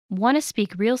Want to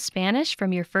speak real Spanish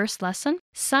from your first lesson?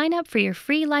 Sign up for your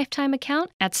free lifetime account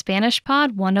at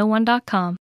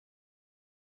SpanishPod101.com.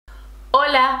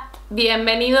 Hola,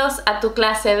 bienvenidos a tu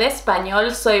clase de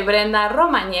español. Soy Brenda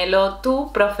Romagnello,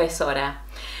 tu profesora.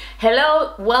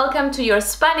 Hello, welcome to your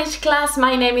Spanish class.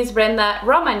 My name is Brenda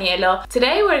Romagnello.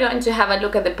 Today we're going to have a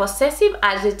look at the possessive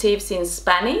adjectives in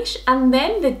Spanish and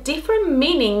then the different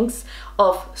meanings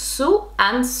of su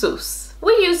and sus.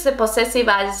 We use the possessive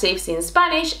adjectives in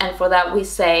Spanish, and for that we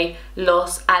say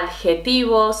los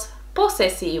adjetivos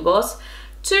posesivos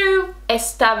to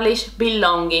establish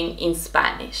belonging in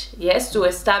Spanish. Yes, to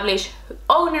establish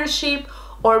ownership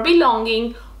or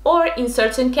belonging, or in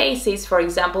certain cases, for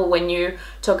example, when you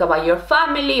talk about your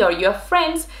family or your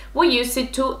friends, we use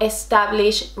it to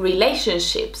establish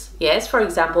relationships. Yes, for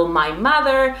example, my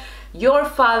mother, your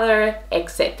father,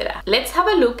 etc. Let's have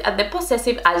a look at the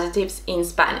possessive adjectives in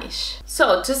Spanish.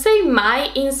 So, to say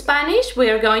my in Spanish, we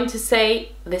are going to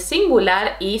say the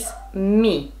singular is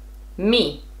mi,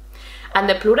 mi. And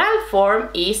the plural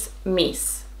form is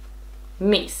mis,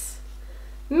 mis,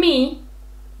 mi,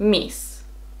 mis.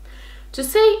 To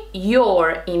say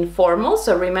your informal,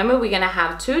 so remember we're gonna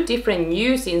have two different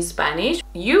yous in Spanish.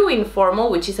 You informal,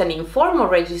 which is an informal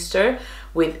register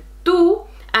with tu,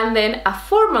 and then a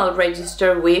formal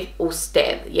register with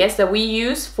usted, yes, that we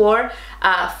use for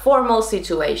formal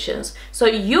situations. So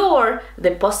your,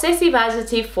 the possessive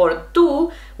adjective for tu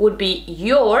would be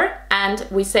your, and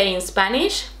we say in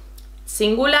Spanish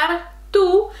singular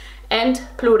tu and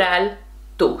plural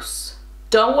tus.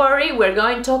 Don't worry, we're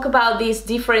going to talk about this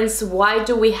difference, why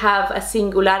do we have a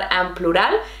singular and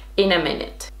plural, in a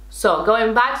minute. So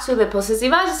going back to the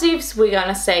possessive adjectives, we're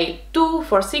gonna say tu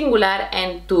for singular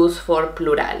and tus for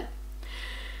plural.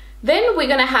 Then we're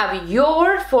gonna have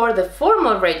your for the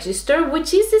formal register,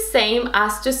 which is the same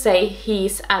as to say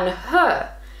his and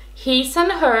her. His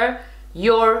and her,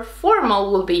 your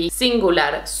formal will be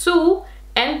singular su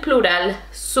and plural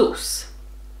sus.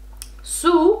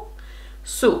 Su,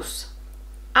 sus.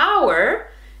 Our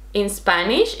in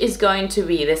Spanish is going to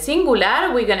be the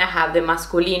singular. We're gonna have the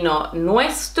masculino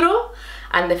nuestro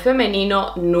and the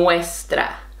femenino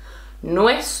nuestra.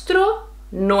 Nuestro,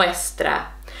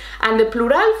 nuestra. And the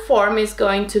plural form is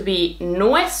going to be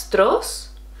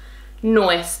nuestros,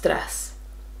 nuestras.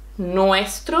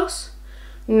 Nuestros,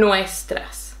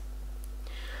 nuestras.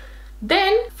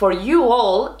 Then for you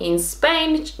all in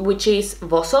Spain, which is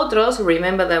vosotros,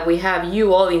 remember that we have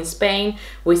you all in Spain,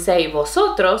 we say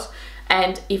vosotros.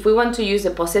 And if we want to use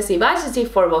a possessive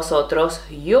adjective for vosotros,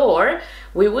 your,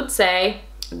 we would say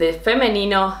the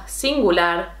femenino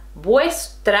singular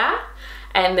vuestra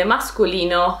and the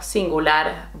masculino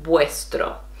singular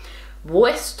vuestro.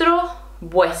 Vuestro,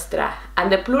 vuestra.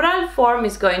 And the plural form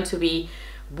is going to be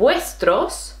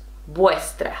vuestros,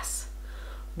 vuestras.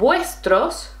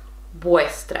 Vuestros,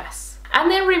 vuestras. And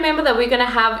then remember that we're gonna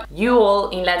have you all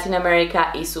in Latin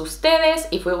America is ustedes.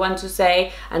 If we want to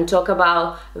say and talk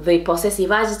about the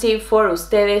possessive adjective for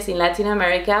ustedes in Latin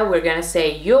America, we're gonna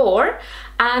say your.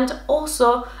 And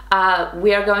also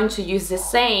we are going to use the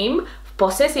same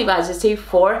possessive adjective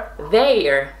for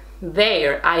their,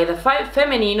 either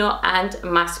femenino and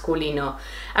masculino.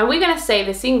 And we're gonna say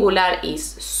the singular is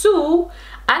su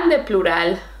and the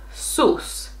plural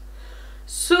sus.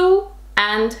 Su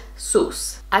and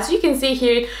sus. As you can see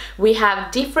here, we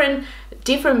have different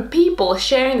people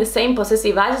sharing the same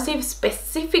possessive adjective,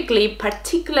 specifically,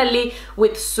 particularly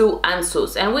with su and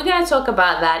sus. And we're going to talk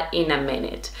about that in a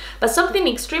minute. But something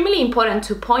extremely important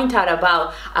to point out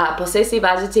about possessive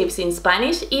adjectives in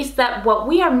Spanish is that what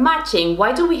we are matching,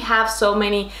 why do we have so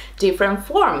many different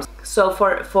forms? So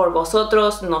for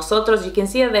vosotros, nosotros, you can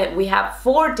see that we have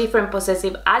 4 different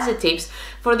possessive adjectives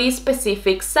for these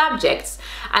specific subjects.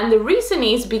 And the reason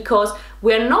is because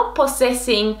we're not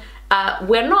possessing,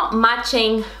 we're not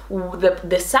matching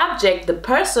the subject, the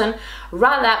person,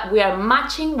 rather we are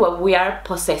matching what we are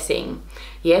possessing.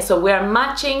 Yeah, so we are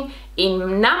matching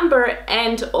in number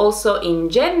and also in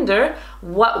gender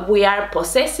what we are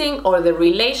possessing or the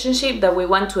relationship that we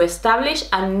want to establish,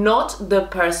 and not the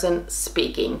person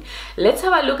speaking. Let's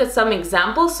have a look at some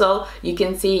examples so you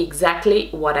can see exactly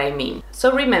what I mean.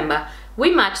 So remember, we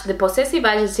match the possessive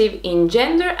adjective in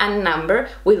gender and number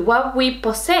with what we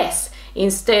possess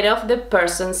instead of the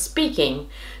person speaking.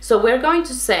 So we're going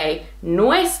to say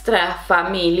nuestra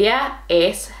familia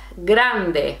es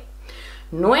grande.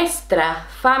 Nuestra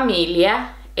familia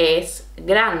es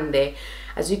grande.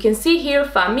 As you can see here,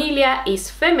 familia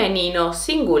is femenino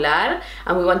singular,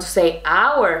 and we want to say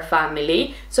our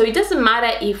family. So it doesn't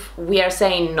matter if we are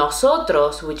saying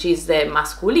nosotros, which is the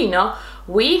masculino,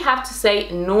 we have to say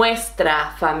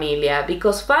nuestra familia,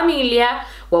 because familia,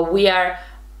 what we are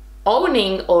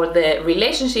owning or the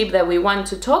relationship that we want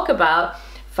to talk about,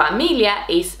 familia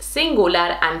is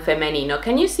singular and femenino.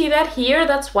 Can you see that here?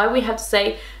 That's why we have to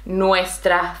say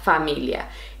nuestra familia.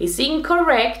 It's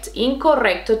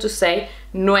incorrecto to say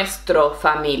nuestro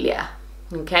familia.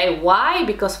 Okay, why?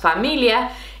 Because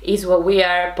familia is what we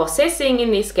are possessing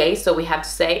in this case, so we have to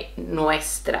say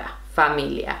nuestra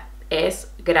familia. Es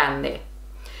grande.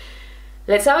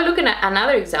 Let's have a look at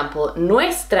another example.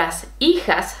 Nuestras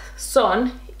hijas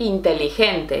son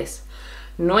inteligentes.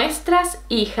 Nuestras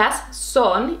hijas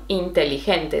son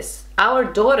inteligentes. Our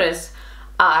daughters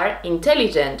are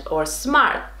intelligent or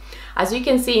smart. As you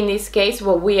can see in this case,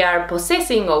 what we are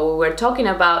possessing or what we're talking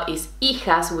about is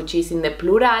hijas, which is in the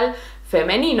plural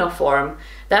femenino form.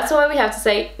 That's why we have to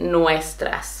say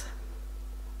nuestras.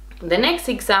 The next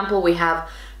example we have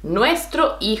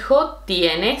nuestro hijo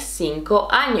tiene 5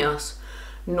 años.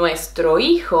 Nuestro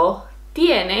hijo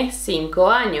tiene 5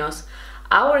 años.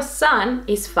 Our son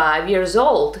is 5 years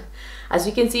old. As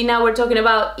you can see now we're talking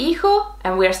about hijo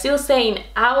and we are still saying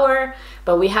our,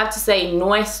 but we have to say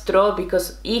nuestro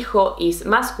because hijo is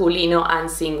masculino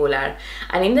and singular.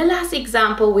 And in the last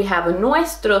example we have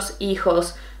nuestros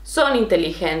hijos son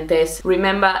inteligentes.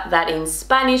 Remember that in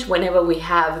Spanish, whenever we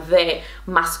have the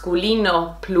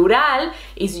masculino plural,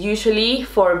 is usually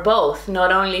for both,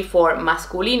 not only for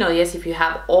masculino, yes, if you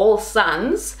have all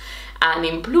sons, and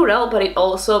in plural, but it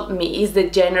also is the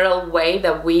general way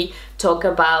that we talk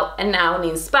about a noun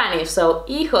in Spanish. So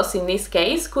hijos in this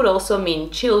case could also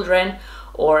mean children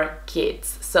or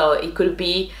kids. So it could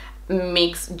be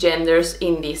mixed genders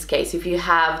in this case. If you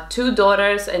have 2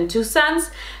 daughters and 2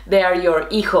 sons, they are your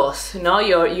hijos, no?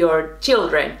 Your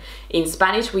children. In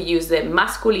Spanish we use the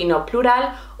masculino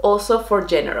plural also for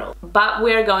general. But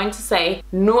we are going to say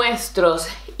nuestros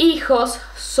hijos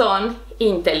son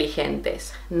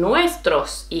inteligentes.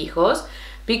 Nuestros hijos,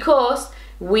 because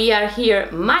we are here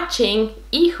matching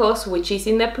hijos, which is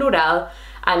in the plural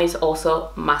and is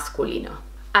also masculino.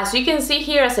 As you can see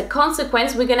here, as a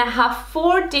consequence, we're gonna have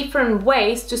 4 different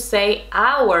ways to say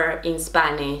our in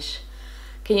Spanish.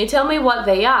 Can you tell me what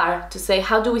they are? To say,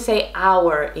 how do we say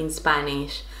our in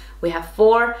Spanish? We have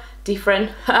 4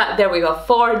 different, there we go,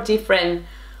 4 different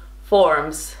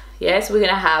forms. Yes, we're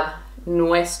gonna have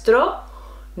nuestro,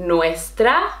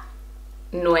 nuestra,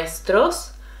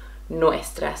 nuestros,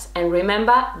 nuestras. And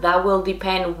remember, that will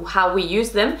depend, how we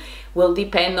use them will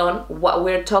depend on what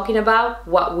we're talking about,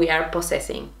 what we are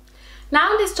possessing.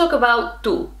 Now let's talk about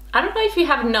tú. I don't know if you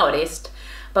have noticed,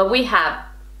 but we have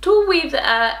tú with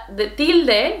the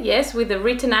tilde, yes, with the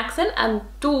written accent, and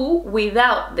tú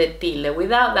without the tilde,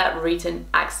 without that written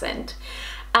accent.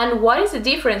 And what is the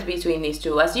difference between these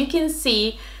two? As you can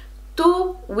see,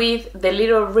 tú with the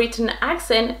little written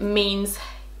accent means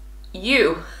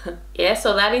you. Yes,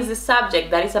 so that is the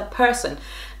subject, that is a person,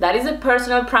 that is a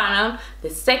personal pronoun, the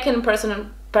second personal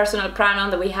pronoun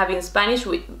that we have in Spanish,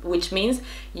 which means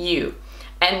you.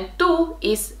 And tú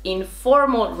is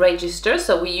informal register,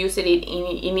 so we use it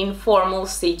in informal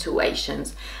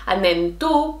situations. And then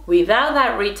tú, without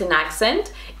that written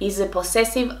accent, is a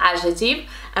possessive adjective,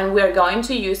 and we are going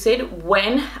to use it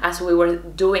when, as we were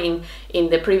doing in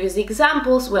the previous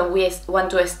examples, when we want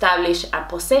to establish a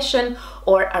possession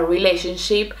or a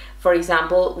relationship, for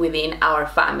example, within our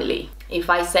family. If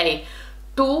I say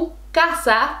tú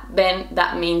casa, then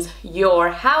that means your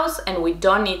house, and we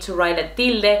don't need to write a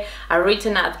tilde, a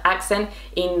written accent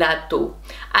in that tú.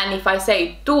 And if I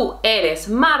say tú eres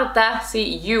Marta, see,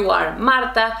 you are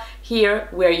Marta, here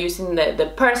we're using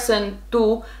the person.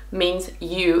 Tú means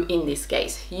you in this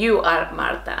case, you are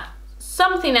Marta.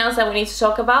 Something else that we need to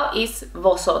talk about is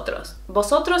vosotros.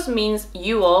 Vosotros means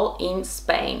you all in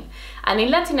Spain. And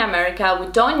in Latin America, we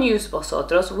don't use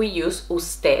vosotros, we use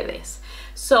ustedes.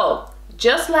 So,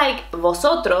 just like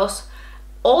vosotros,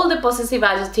 all the possessive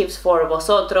adjectives for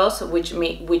vosotros, which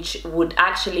would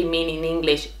actually mean in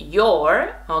English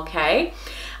your, okay?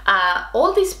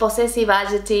 All these possessive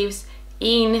adjectives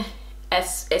in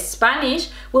Spanish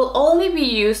will only be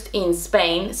used in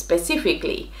Spain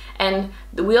specifically. And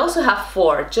we also have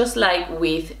 4, just like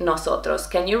with nosotros.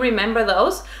 Can you remember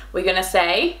those? We're gonna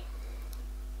say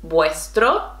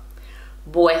vuestro,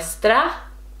 vuestra,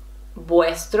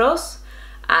 vuestros,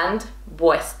 and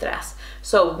vuestras.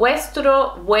 So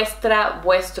vuestro, vuestra,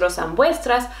 vuestros, and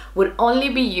vuestras would only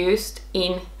be used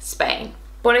in Spain.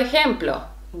 Por ejemplo,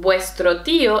 vuestro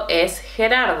tío es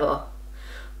Gerardo.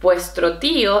 Vuestro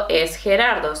tío es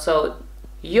Gerardo. So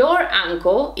your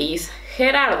uncle is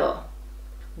Gerardo.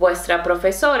 Vuestra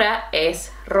profesora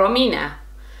es Romina.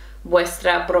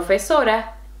 Vuestra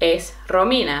profesora es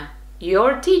Romina.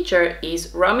 Your teacher is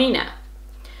Romina.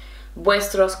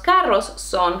 Vuestros carros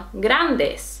son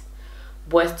grandes.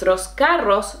 Vuestros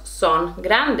carros son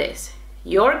grandes.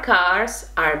 Your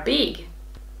cars are big.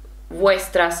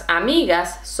 Vuestras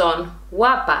amigas son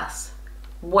guapas.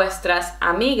 Vuestras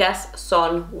amigas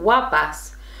son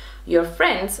guapas. Your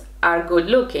friends are good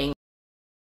looking.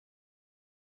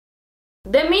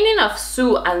 The meaning of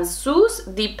su and sus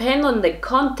depend on the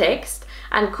context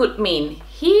and could mean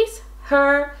his,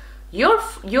 her,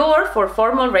 your for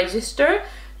formal register,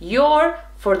 your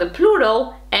for the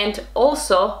plural, and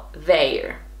also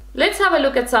their. Let's have a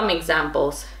look at some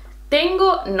examples.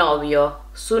 Tengo novio.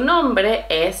 Su nombre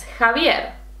es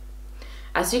Javier.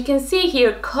 As you can see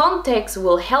here, context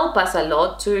will help us a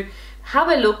lot to have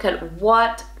a look at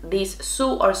what these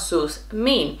su or sus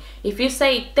mean. If you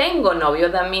say tengo novio,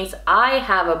 that means I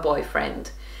have a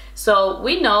boyfriend. So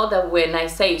we know that when I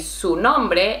say su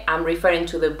nombre, I'm referring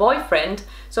to the boyfriend.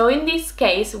 So in this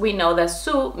case, we know that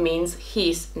su means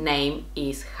his name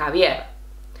is Javier.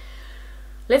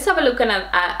 Let's have a look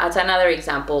at another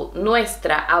example.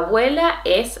 Nuestra abuela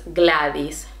es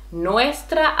Gladys.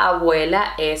 Nuestra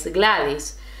abuela es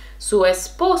Gladys. Su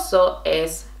esposo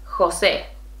es José.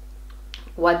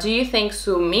 What do you think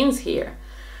su means here?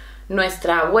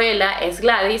 Nuestra abuela es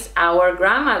Gladys. Our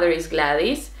grandmother is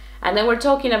Gladys. And then we're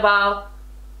talking about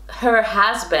her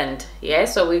husband.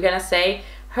 Yes, so we're gonna say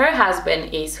her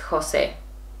husband is José.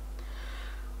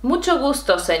 Mucho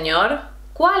gusto, señor.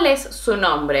 ¿Cuál es su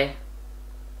nombre?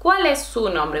 ¿Cuál es su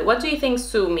nombre? What do you think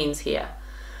su means here?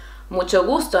 Mucho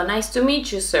gusto, nice to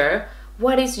meet you, sir.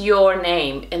 What is your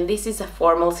name? And this is a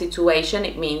formal situation,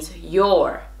 it means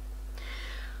your.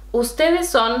 Ustedes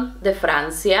son de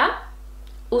Francia.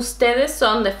 Ustedes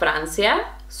son de Francia.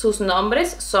 Sus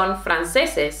nombres son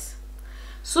franceses.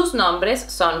 Sus nombres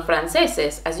son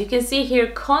franceses. As you can see here,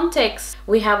 context,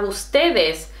 we have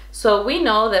ustedes. So we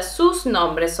know that sus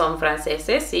nombres son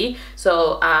franceses, see?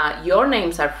 So your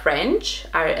names are French.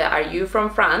 Are you from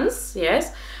France?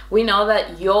 Yes. We know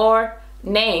that your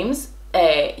names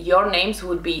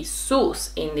would be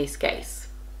sus in this case.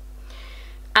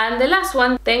 And the last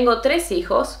one, tengo tres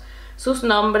hijos. Sus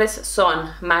nombres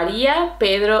son María,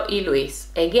 Pedro y Luis.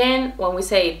 Again, when we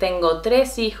say tengo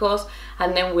tres hijos,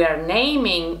 and then we are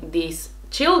naming these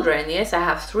children, yes, I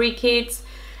have 3 kids,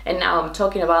 and now I'm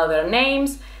talking about their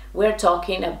names, we're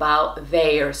talking about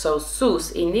their. So sus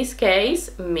in this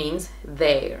case means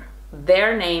their.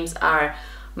 Their names are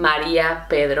María,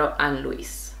 Pedro and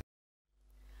Luis.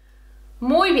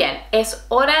 Muy bien, es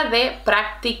hora de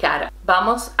practicar.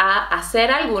 Vamos a hacer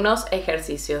algunos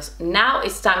ejercicios. Now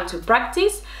it's time to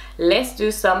practice. Let's do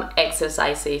some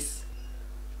exercises.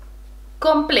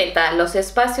 Completa los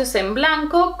espacios en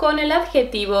blanco con el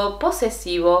adjetivo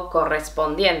posesivo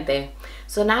correspondiente.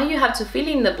 So now you have to fill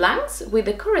in the blanks with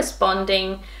the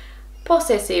corresponding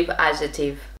possessive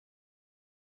adjective.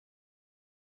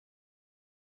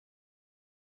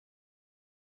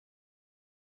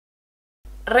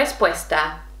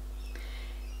 Respuesta.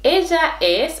 Ella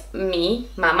es mi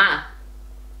mamá.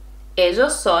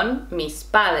 Ellos son mis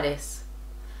padres.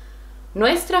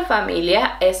 Nuestra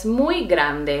familia es muy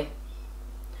grande.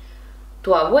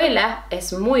 Tu abuela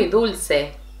es muy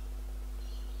dulce.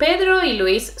 Pedro y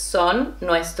Luis son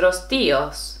nuestros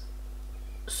tíos.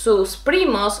 Sus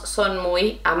primos son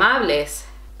muy amables.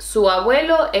 Su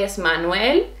abuelo es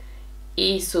Manuel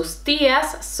y sus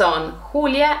tías son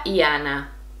Julia y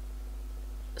Ana.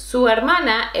 Su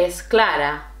hermana es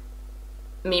Clara.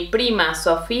 Mi prima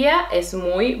Sofía es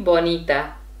muy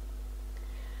bonita.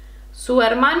 Su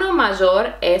hermano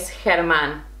mayor es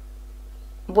Germán.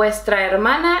 Vuestra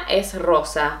hermana es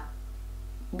Rosa.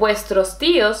 Vuestros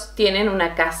tíos tienen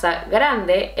una casa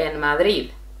grande en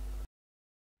Madrid.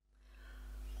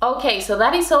 Okay, so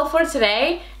that is all for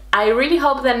today. I really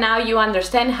hope that now you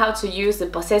understand how to use the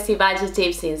possessive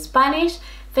adjectives in Spanish.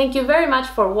 Thank you very much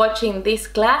for watching this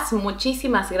class.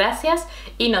 Muchísimas gracias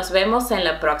y nos vemos en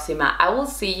la próxima. I will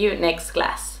see you next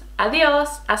class.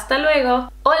 Adiós, hasta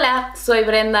luego. Hola, soy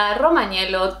Brenda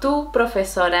Romagnello, tu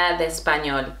profesora de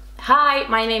español. Hi,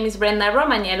 my name is Brenda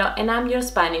Romagnello and I'm your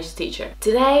Spanish teacher.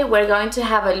 Today we're going to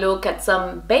have a look at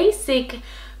some basic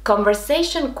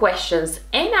conversation questions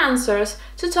and answers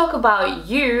to talk about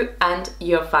you and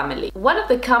your family. One of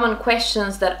the common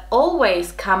questions that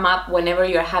always come up whenever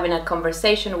you're having a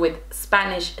conversation with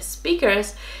Spanish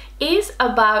speakers is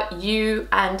about you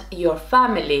and your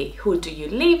family. Who do you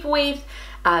live with?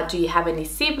 Do you have any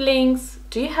siblings?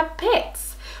 Do you have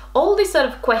pets? All these sort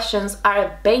of questions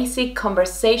are basic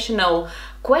conversational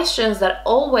questions that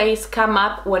always come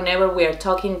up whenever we are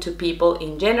talking to people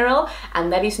in general,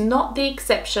 and that is not the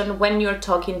exception when you're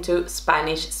talking to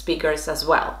Spanish speakers as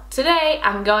well. Today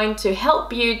I'm going to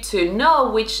help you to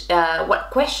know what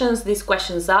questions these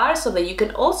questions are, so that you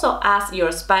can also ask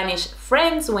your Spanish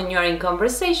friends when you're in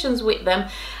conversations with them,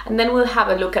 and then we'll have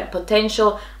a look at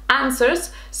potential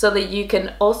answers so that you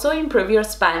can also improve your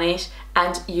Spanish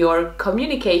and your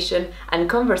communication and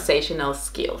conversational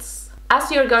skills. As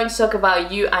you're going to talk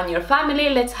about you and your family,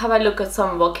 let's have a look at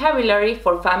some vocabulary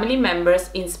for family members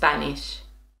in Spanish.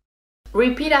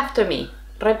 Repeat after me.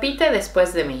 Repite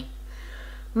después de mí.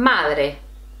 Madre,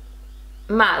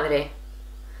 madre.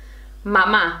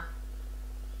 Mamá,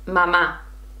 mamá.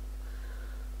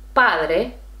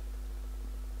 Padre,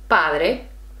 padre.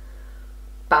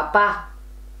 Papá,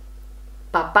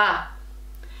 papá.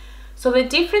 So the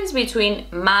difference between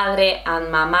madre and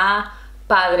mamá,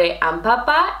 padre and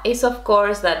papa is of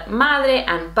course that madre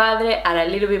and padre are a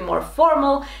little bit more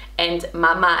formal and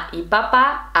mamá y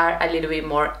papa are a little bit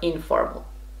more informal.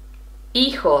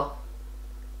 Hijo,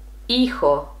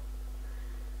 hijo,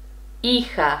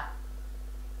 hija,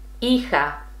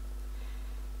 hija.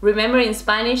 Remember, in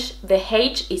Spanish the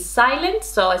H is silent,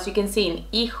 so as you can see in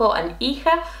hijo and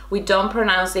hija we don't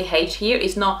pronounce the H here.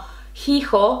 It's not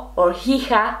hijo or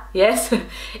hija, yes,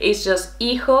 it's just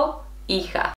hijo,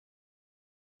 hija.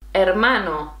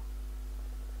 Hermano,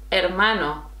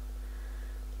 hermano,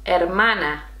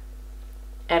 hermana,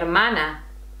 hermana.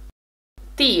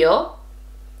 Tío,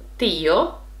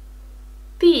 tío,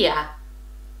 tía,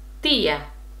 tía.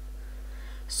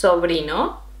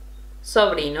 Sobrino,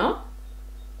 sobrino,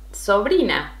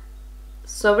 sobrina,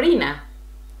 sobrina.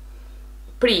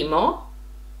 Primo,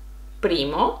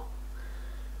 primo,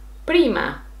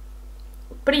 prima,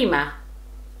 prima.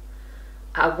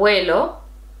 Abuelo,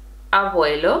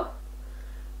 abuelo,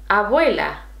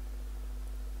 abuela,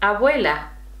 abuela.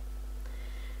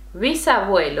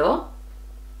 Bisabuelo,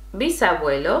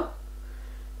 bisabuelo,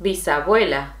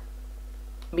 bisabuela,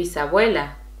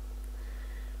 bisabuela.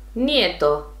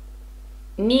 Nieto,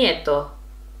 nieto,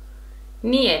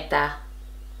 nieta,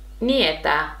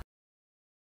 nieta.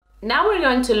 Now we're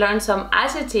going to learn some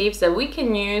adjectives that we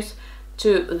can use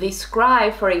to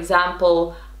describe, for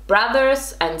example,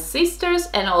 brothers and sisters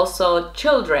and also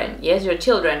children. Yes, your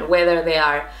children, whether they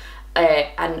are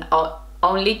an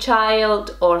only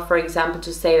child, or for example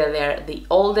to say that they're the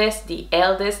oldest, the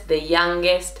eldest, the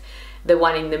youngest, the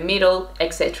one in the middle,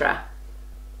 etc.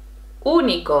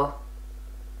 Único,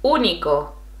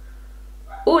 único,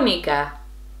 única,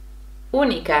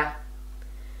 única.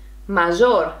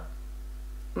 Mayor,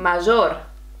 mayor.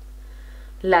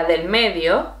 La del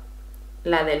medio,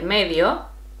 la del medio.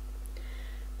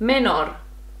 Menor,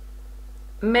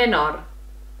 menor.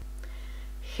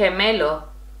 Gemelo,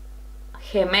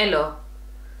 gemelo,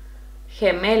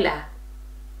 gemela,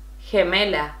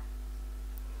 gemela.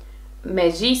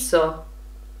 Mellizo,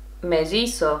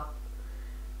 mellizo,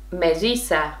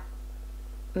 melliza,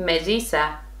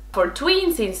 melliza. For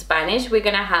twins in Spanish, we're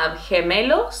gonna have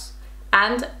gemelos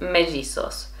and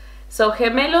mellizos. So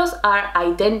gemelos are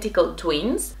identical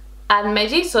twins, and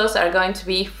mellizos are going to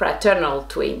be fraternal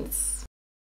twins.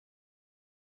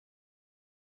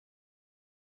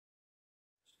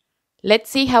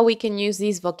 Let's see how we can use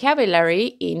this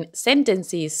vocabulary in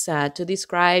sentences to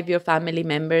describe your family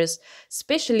members,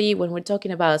 especially when we're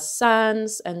talking about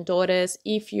sons and daughters.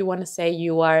 If you want to say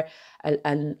you are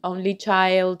an only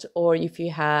child, or if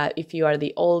you are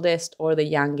the oldest or the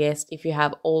youngest, if you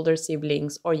have older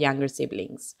siblings or younger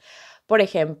siblings. Por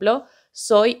ejemplo,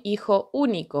 soy hijo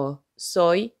único,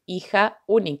 soy hija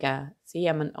única. See,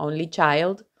 I'm an only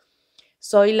child.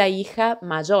 Soy la hija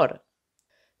mayor.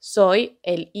 Soy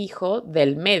el hijo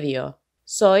del medio.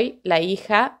 Soy la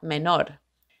hija menor.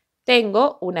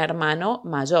 Tengo un hermano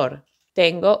mayor.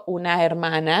 Tengo una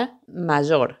hermana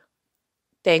mayor.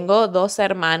 Tengo dos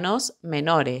hermanos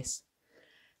menores.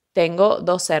 Tengo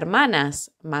dos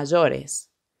hermanas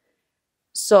mayores.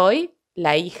 Soy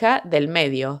la hija del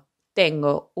medio.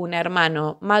 Tengo un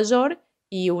hermano mayor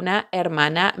y una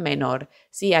hermana menor.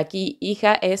 Sí, aquí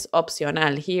hija es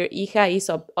opcional. Here, hija is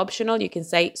optional. You can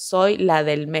say soy la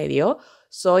del medio.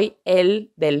 Soy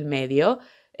el del medio.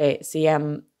 Sí,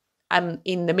 I'm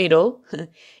in the middle.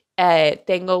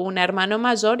 Tengo un hermano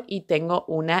mayor y tengo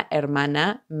una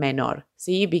hermana menor.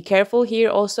 See, be careful here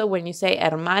also when you say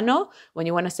hermano. When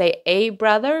you want to say a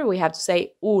brother, we have to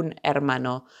say un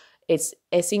hermano. Es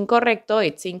incorrecto.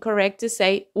 It's incorrect to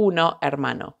say uno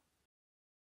hermano.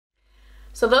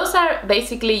 So those are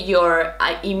basically your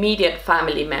immediate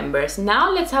family members.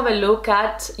 Now let's have a look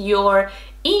at your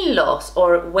in-laws,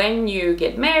 or when you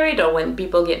get married or when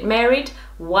people get married,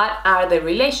 what are the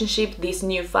relationships, these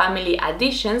new family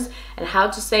additions, and how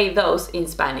to say those in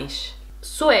Spanish.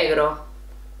 Suegro,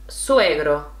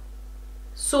 suegro,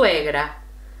 suegra,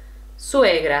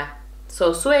 suegra.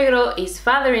 So suegro is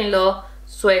father-in-law,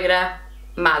 suegra,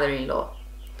 mother-in-law.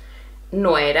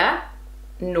 Nuera,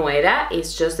 nuera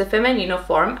is just the femenino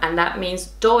form, and that means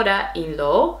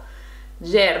daughter-in-law.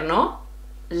 Yerno,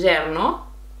 yerno,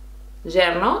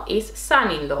 yerno is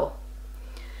son-in-law.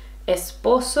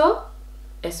 Esposo,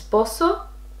 esposo,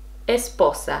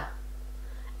 esposa,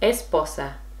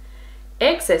 esposa.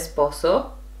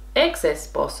 Ex-esposo,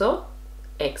 ex-esposo,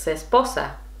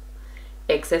 ex-esposa,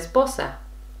 ex-esposa.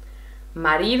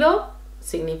 Marido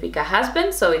significa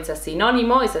husband, so it's a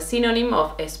synonym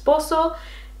of esposo,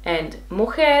 and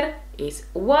mujer is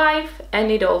wife,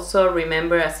 and it also,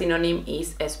 remember, a synonym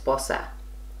is esposa.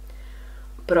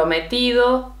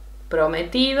 Prometido,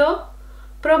 prometido,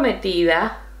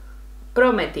 prometida,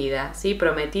 prometida. See,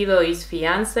 prometido is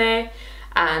fiancé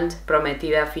and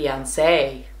prometida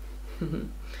fiancé.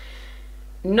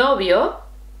 Novio,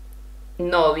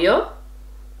 novio,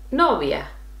 novia,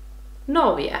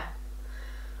 novia.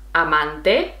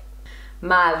 Amante,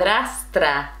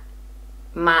 madrastra,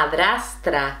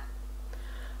 madrastra.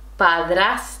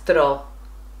 Padrastro,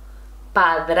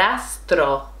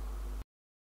 padrastro.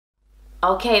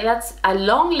 Okay, that's a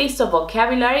long list of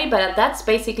vocabulary, but that's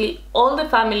basically all the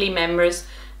family members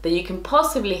that you can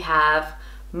possibly have,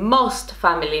 most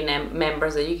family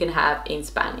members that you can have in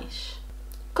Spanish.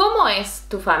 ¿Cómo es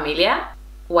tu familia?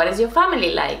 What is your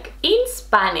family like? In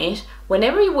Spanish,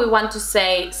 whenever we want to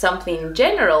say something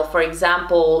general, for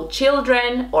example,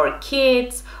 children or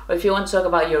kids, or if you want to talk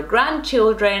about your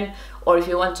grandchildren, or if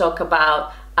you want to talk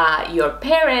about your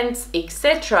parents,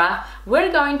 etc.,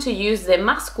 we're going to use the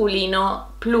masculino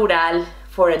plural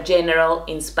for a general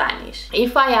in Spanish.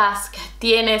 If I ask,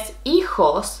 ¿tienes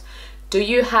hijos? Do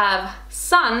you have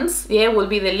sons? Yeah, will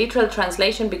be the literal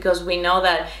translation, because we know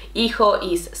that hijo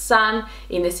is son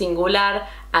in the singular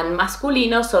and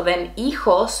masculino, so then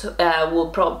hijos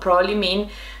will probably mean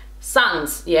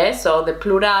sons, yeah, so the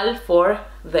plural for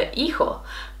the hijo.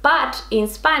 But in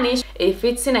Spanish, if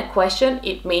it's in a question,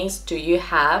 it means, do you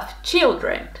have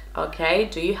children? Okay,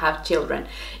 do you have children?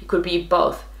 It could be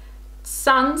both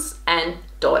sons and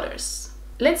daughters.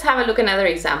 Let's have a look at another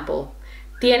example.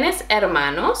 ¿Tienes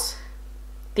hermanos?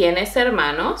 ¿Tienes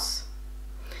hermanos?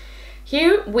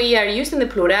 Here we are using the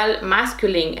plural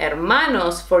masculine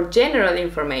hermanos for general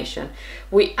information.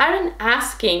 We aren't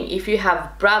asking if you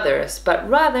have brothers, but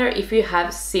rather if you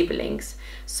have siblings.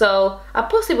 So a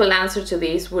possible answer to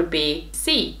this would be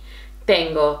sí.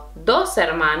 Tengo dos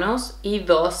hermanos y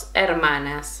dos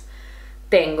hermanas.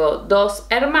 Tengo dos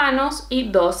hermanos y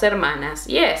dos hermanas.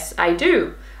 Yes, I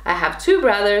do. I have two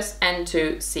brothers and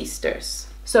two sisters.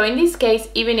 So in this case,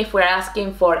 even if we're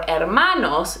asking for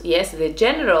hermanos, yes, the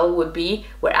general would be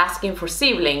we're asking for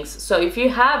siblings. So if you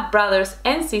have brothers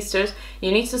and sisters,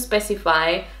 you need to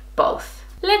specify both.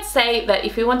 Let's say that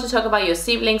if you want to talk about your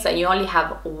siblings and you only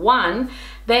have one,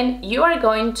 then you are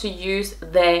going to use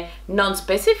the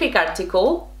non-specific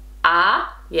article a,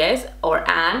 yes, or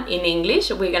an in English.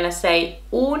 We're gonna say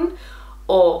un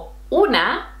or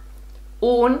una,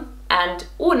 un and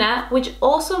una, which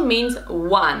also means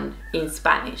one in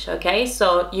Spanish, okay?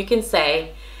 So you can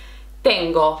say,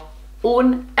 tengo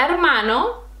un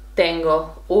hermano,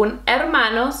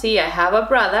 see, I have a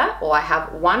brother, or I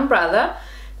have one brother.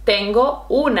 Tengo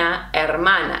una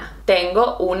hermana,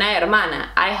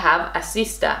 I have a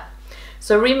sister.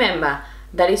 So remember,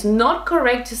 that is not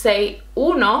correct to say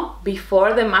uno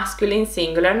before the masculine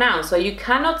singular noun. So you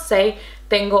cannot say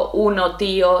tengo uno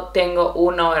tío, tengo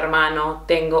uno hermano,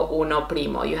 tengo uno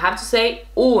primo. You have to say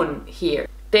un here.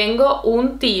 Tengo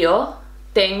un tío,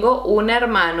 tengo un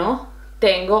hermano,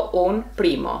 tengo un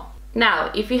primo.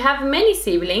 Now, if you have many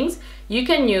siblings, you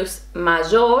can use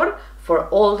mayor for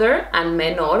older and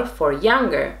menor for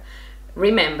younger.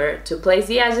 Remember to place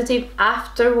the adjective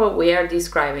after what we are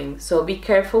describing, so be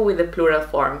careful with the plural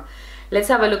form. Let's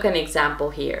have a look at an example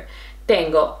here.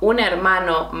 Tengo un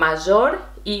hermano mayor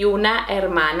y una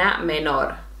hermana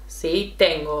menor. Sí,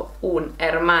 tengo un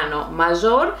hermano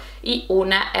mayor y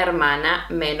una hermana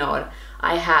menor.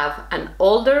 I have an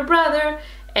older brother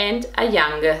and a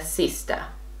younger sister.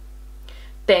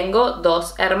 Tengo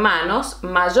dos hermanos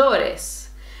mayores.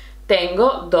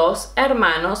 Tengo dos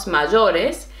hermanos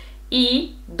mayores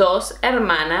y dos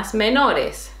hermanas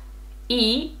menores.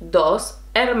 Y dos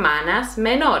hermanas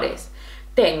menores.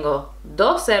 Tengo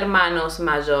dos hermanos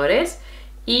mayores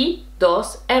y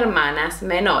 2 hermanas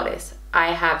menores.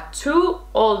 I have 2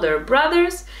 older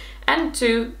brothers and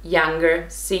 2 younger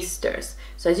sisters.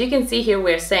 So as you can see here,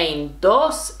 we're saying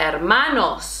dos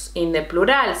hermanos in the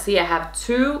plural. See, I have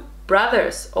 2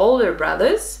 brothers, older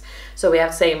brothers. So we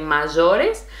have to say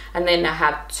mayores, and then I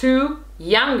have 2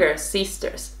 younger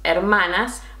sisters,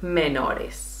 hermanas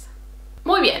menores.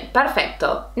 Muy bien,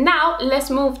 perfecto. Now let's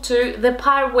move to the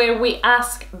part where we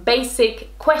ask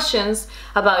basic questions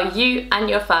about you and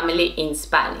your family in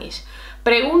Spanish.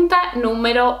 Pregunta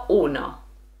número 1.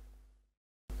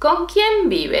 ¿Con quién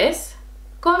vives?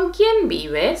 ¿Con quién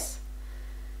vives?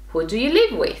 Who do you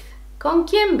live with? ¿Con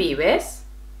quién vives?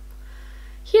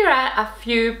 Here are a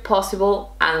few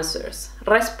possible answers.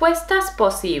 Respuestas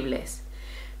posibles.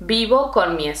 Vivo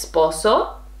con mi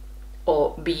esposo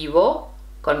o vivo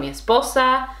con mi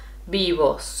esposa,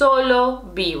 vivo solo,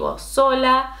 vivo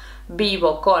sola,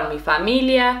 vivo con mi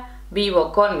familia,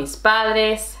 vivo con mis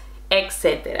padres,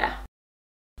 etc.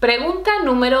 Pregunta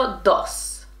número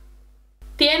 2.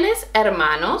 ¿Tienes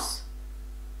hermanos?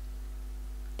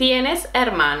 ¿Tienes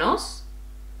hermanos?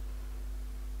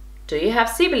 Do you have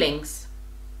siblings?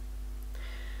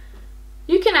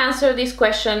 You can answer this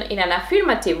question in an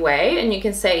affirmative way and you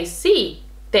can say, sí,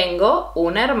 tengo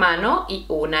un hermano y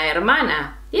una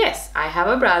hermana. Yes, I have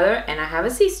a brother and I have a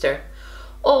sister.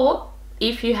 Or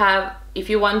if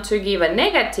you want to give a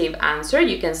negative answer,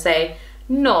 you can say,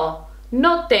 no,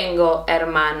 no tengo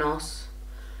hermanos.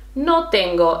 No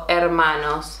tengo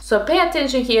hermanos. So pay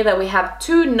attention here that we have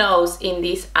 2 no's in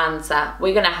this answer.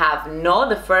 We're gonna have no,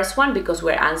 the first one, because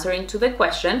we're answering to the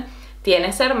question.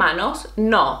 ¿Tienes hermanos?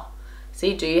 No.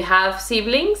 See, do you have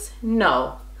siblings?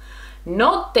 No.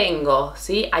 No tengo,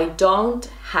 see, I don't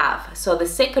have. So the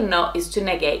second no is to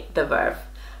negate the verb.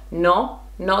 No,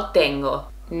 no tengo.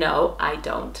 No, I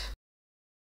don't.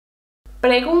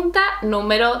 Pregunta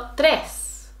número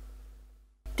 3.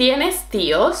 ¿Tienes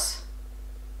tíos?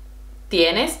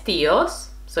 ¿Tienes tíos?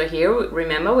 So here,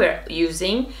 remember, we're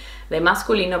using the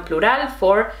masculino plural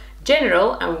for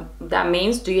general, and that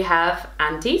means, do you have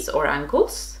aunties or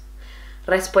uncles?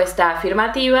 Respuesta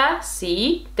afirmativa,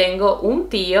 sí, tengo un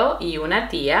tío y una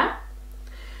tía.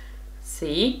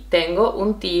 Sí, tengo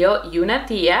un tío y una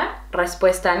tía.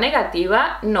 Respuesta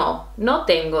negativa, no, no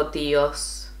tengo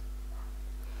tíos.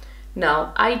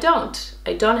 No, I don't.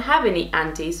 I don't have any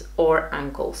aunties or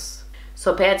uncles.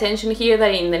 So pay attention here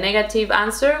that in the negative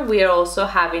answer, we are also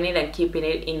having it and keeping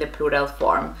it in the plural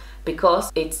form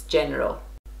because it's general.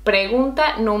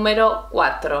 Pregunta número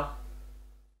 4.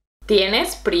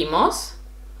 ¿Tienes primos?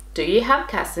 Do you have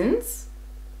cousins?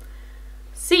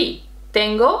 Sí,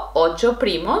 tengo 8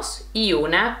 primos y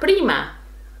una prima.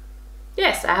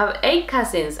 Yes, I have 8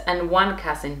 cousins and 1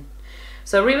 cousin.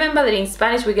 So remember that in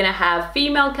Spanish we're gonna have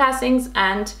female cousins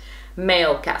and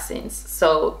male cousins.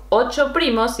 So 8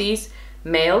 primos is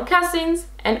male cousins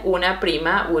and una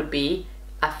prima would be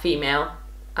a female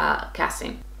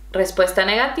cousin. Respuesta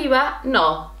negativa,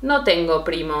 no, no tengo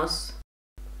primos.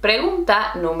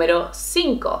 Pregunta número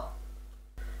 5.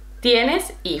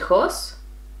 ¿Tienes hijos?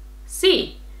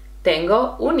 Sí,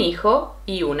 tengo un hijo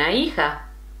y una hija.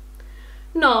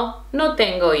 No, no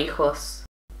tengo hijos.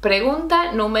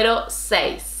 Pregunta número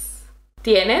 6.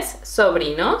 ¿Tienes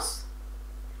sobrinos?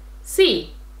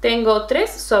 Sí, tengo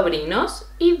 3 sobrinos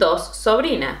y 2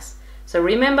 sobrinas. So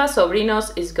remember,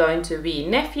 sobrinos is going to be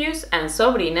nephews and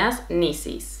sobrinas,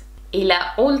 nieces. Y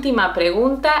la última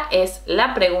pregunta es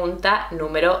la pregunta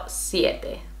número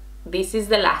 7. This is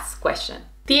the last question.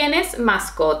 ¿Tienes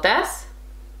mascotas?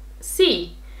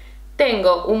 Sí,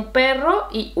 tengo un perro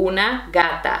y una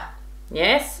gata.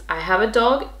 Yes, I have a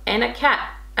dog and a cat,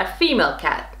 a female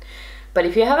cat. But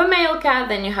if you have a male cat,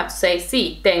 then you have to say,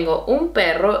 sí, tengo un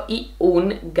perro y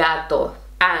un gato.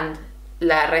 And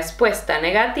la respuesta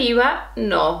negativa,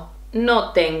 no,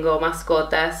 no tengo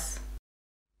mascotas.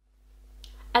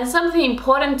 And something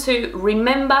important to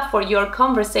remember for your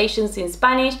conversations in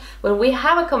Spanish, when we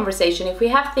have a conversation, if we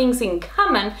have things in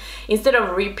common, instead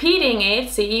of repeating it,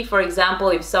 see, for example,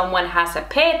 if someone has a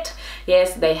pet,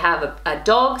 yes, they have a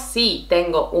dog, sí,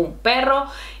 tengo un perro,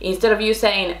 instead of you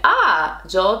saying,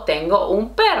 yo tengo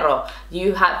un perro,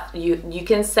 you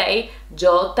can say,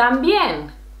 yo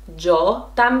también,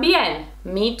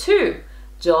 me too,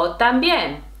 yo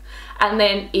también. And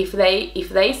then if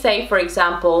they say, for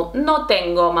example, no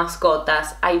tengo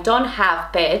mascotas, I don't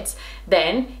have pets,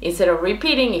 then instead of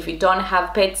repeating, if you don't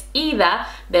have pets either,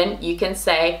 then you can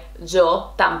say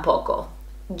yo tampoco,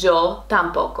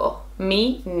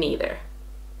 me neither,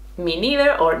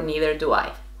 or neither do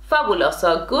I.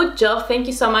 Fabuloso. Good job. Thank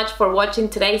you so much for watching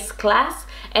today's class.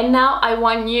 And now I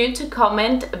want you to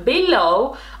comment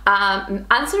below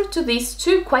answer to these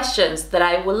two questions that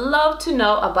I would love to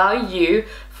know about you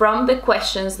from the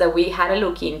questions that we had a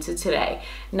look into today.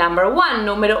 Number one,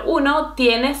 número uno,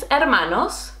 ¿tienes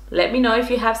hermanos? Let me know if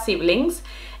you have siblings.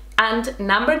 And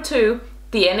number two,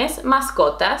 ¿tienes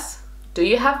mascotas? Do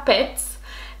you have pets?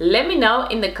 Let me know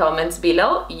in the comments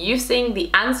below using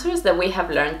the answers that we have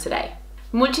learned today.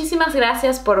 Muchísimas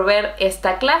gracias por ver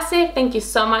esta clase. Thank you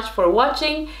so much for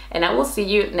watching and I will see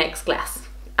you next class.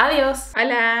 Adiós.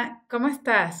 Hola, ¿cómo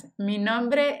estás? Mi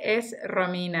nombre es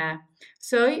Romina.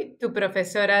 Soy tu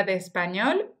profesora de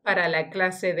español para la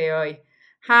clase de hoy.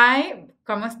 Hi,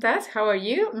 ¿cómo estás? How are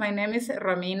you? My name is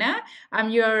Romina.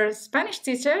 I'm your Spanish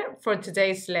teacher for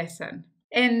today's lesson.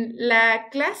 En la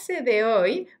clase de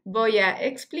hoy voy a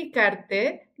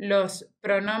explicarte los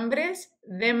pronombres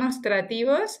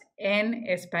demostrativos en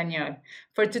español.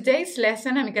 For today's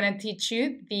lesson, I'm going to teach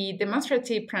you the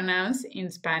demonstrative pronouns in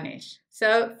Spanish.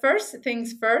 So first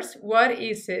things first, what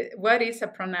is it? What is a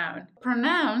pronoun?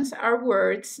 Pronouns are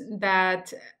words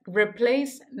that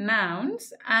replace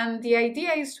nouns, and the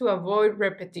idea is to avoid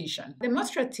repetition.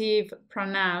 Demonstrative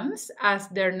pronouns, as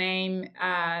their name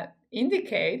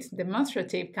indicates,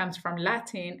 demonstrative comes from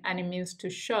Latin and it means to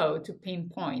show, to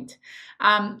pinpoint.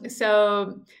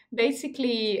 So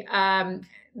basically,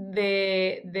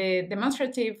 the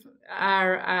demonstrative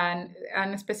are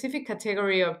a specific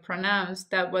category of pronouns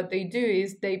that what they do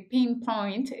is they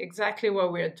pinpoint exactly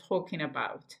what we're talking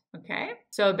about, okay?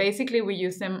 So basically we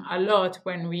use them a lot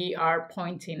when we are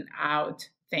pointing out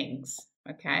things,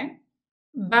 okay?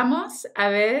 Vamos a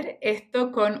ver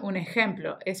esto con un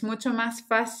ejemplo. Es mucho más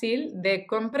fácil de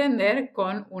comprender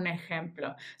con un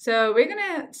ejemplo. So we're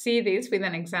going to see this with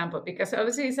an example because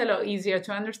obviously it's a lot easier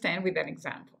to understand with an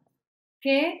example.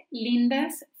 ¡Qué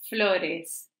lindas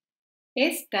flores!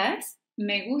 Estas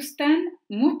me gustan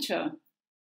mucho.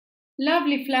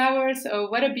 Lovely flowers, oh,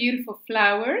 what a beautiful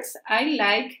flowers. I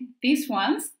like these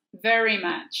ones very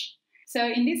much. So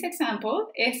in this example,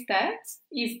 estas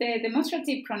is the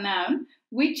demonstrative pronoun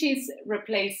which is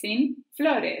replacing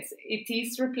flores. It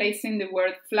is replacing the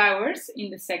word flowers in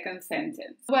the second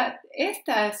sentence. What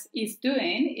estas is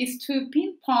doing is to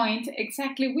pinpoint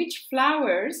exactly which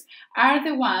flowers are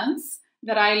the ones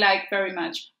that I like very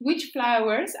much. Which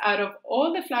flowers out of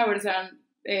all the flowers I'm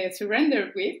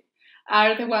surrendered with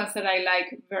are the ones that I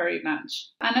like very much.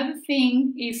 Another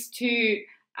thing is to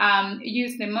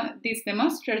use this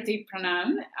demonstrative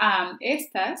pronoun,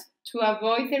 estas, to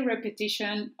avoid the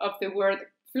repetition of the word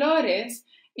flores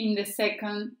in the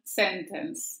second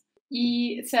sentence.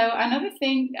 So another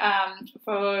thing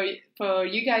for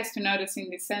you guys to notice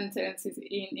in this sentence,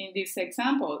 in this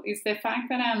example, is the fact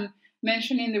that I'm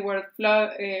mentioning the word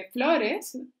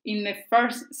flores in the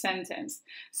first sentence.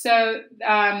 So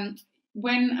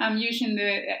when I'm using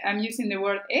the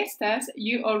word estas,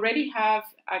 you already have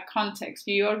a context.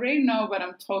 You already know what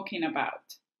I'm talking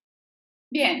about.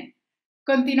 Bien,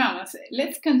 continuamos.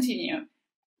 Let's continue.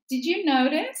 Did you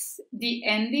notice the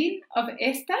ending of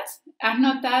estas? ¿Has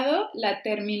notado la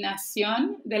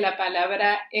terminación de la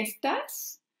palabra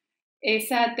estas?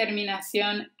 Esa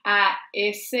terminación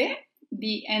AS,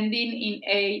 the ending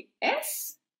in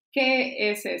AS. ¿Qué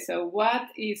es eso? What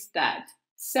is that?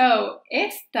 So,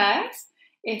 estas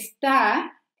está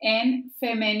en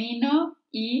femenino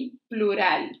y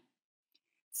plural.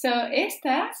 So,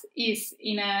 estas is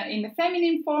in the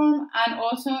feminine form and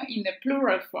also in the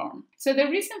plural form. So, the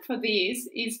reason for this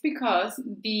is because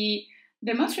the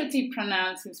demonstrative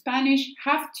pronouns in Spanish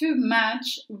have to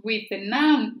match with the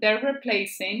noun they're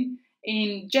replacing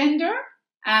in gender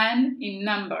and in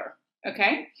number,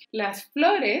 okay? Las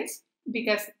flores,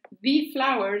 because the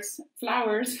flowers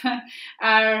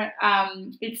are,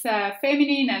 it's a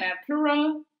feminine and a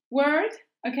plural word,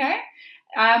 okay?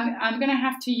 I'm going to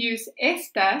have to use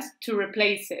estas to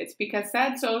replace it because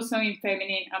that's also in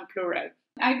feminine and plural.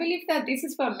 I believe that this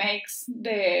is what makes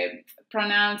the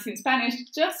pronouns in Spanish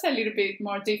just a little bit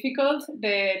more difficult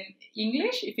than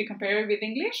English, if you compare it with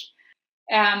English.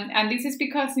 And this is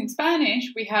because in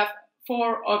Spanish we have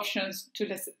 4 options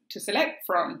to select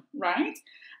from, right?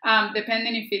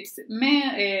 Depending if it's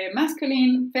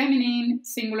masculine, feminine,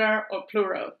 singular, or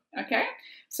plural, okay?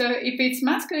 So if it's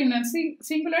masculine and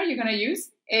singular, you're going to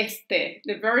use este,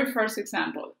 the very first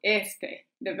example, este,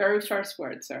 the very first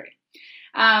word, sorry.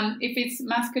 If it's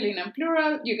masculine and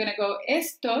plural, you're going to go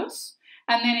estos,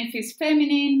 and then if it's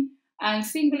feminine and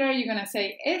singular, you're going to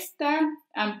say esta,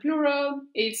 and plural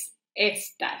is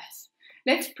estas.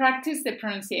 Let's practice the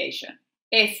pronunciation.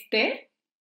 Este,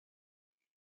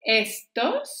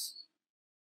 estos,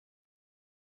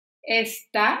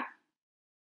 esta,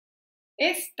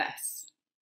 estas.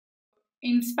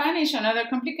 In Spanish, another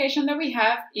complication that we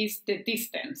have is the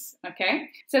distance, okay?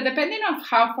 So depending on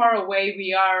how far away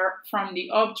we are from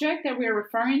the object that we're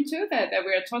referring to, that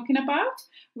we are talking about,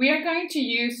 we are going to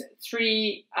use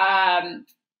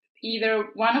either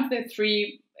one of the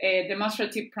three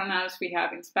demonstrative pronouns we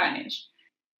have in Spanish.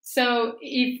 So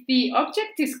if the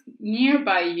object is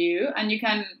nearby you and you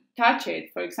can touch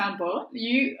it, for example,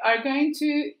 you are going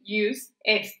to use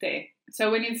este.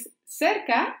 So when it's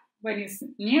cerca, when it's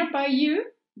nearby you,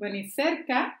 when it's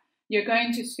cerca, you're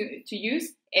going to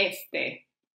use este.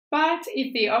 But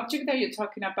if the object that you're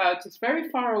talking about is very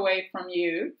far away from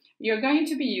you, you're going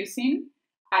to be using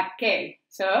aquel.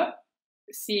 So,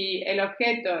 si el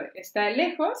objeto está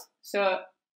lejos, so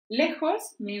lejos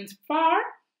means far.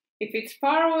 If it's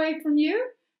far away from you,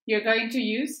 you're going to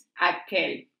use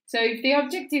aquel. So if the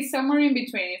object is somewhere in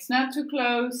between, it's not too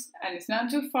close and it's not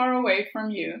too far away from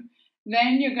you,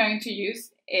 then you're going to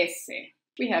use ese.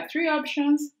 We have three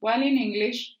options, while in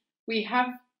English we have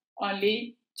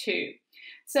only two.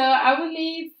 So I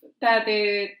believe that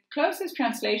the closest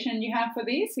translation you have for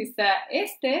this is that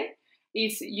este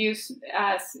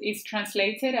is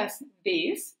translated as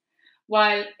this,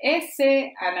 while ese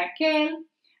and aquel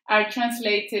are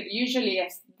translated usually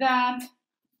as that,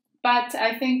 but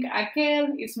I think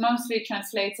aquel is mostly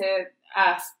translated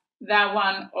as that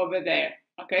one over there.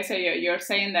 Okay, so you're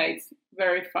saying that it's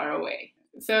very far away.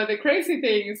 So the crazy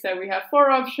thing is that we have four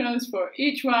options for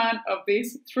each one of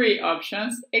these three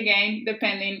options, again,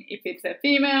 depending if it's a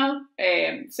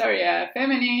a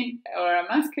feminine or a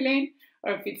masculine,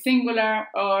 or if it's singular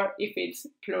or if it's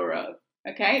plural.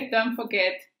 Okay, don't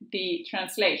forget the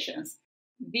translations.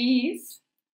 These,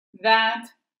 that,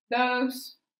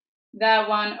 those, that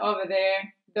one over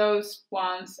there, those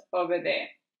ones over there.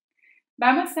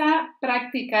 Vamos a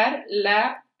practicar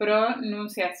la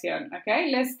pronunciación, okay?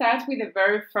 Let's start with the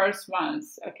very first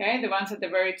ones, okay? The ones at the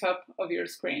very top of your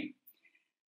screen.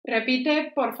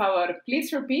 Repite, por favor.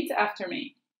 Please repeat after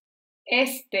me.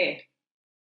 Este.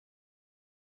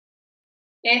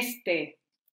 Este.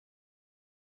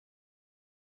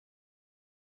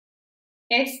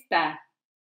 Esta.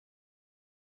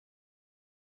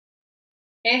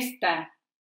 Esta.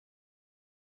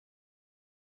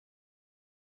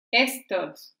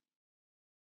 Estos.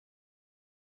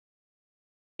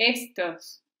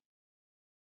 Estos.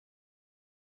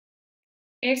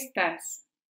 Estas.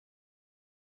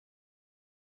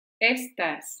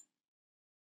 Estas.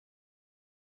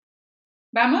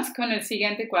 Vamos con el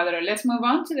siguiente cuadro. Let's move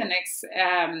on to the next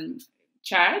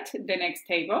chart, the next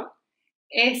table.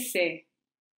 Ese.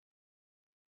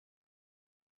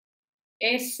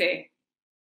 Ese.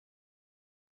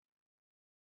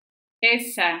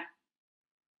 Esa.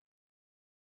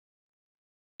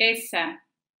 Esa.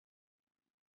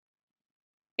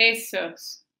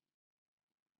 Esos.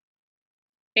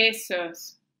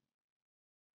 Esos.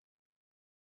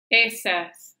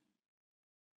 Esas.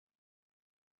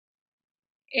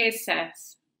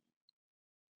 Esas.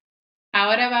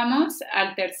 Ahora vamos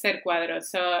al tercer cuadro.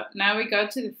 So now we go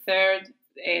to the third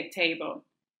table.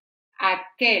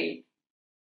 Aquel.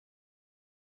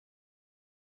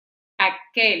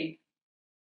 Aquel.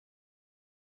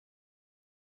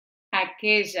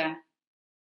 Aquella.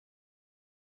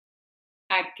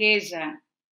 Aquella.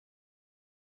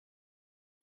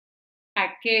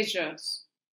 Aquellos.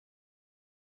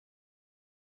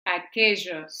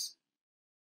 Aquellos.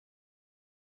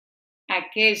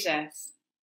 Aquellas.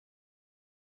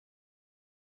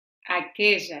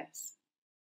 Aquellas.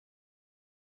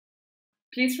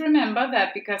 Please remember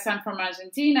that because I'm from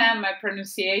Argentina, my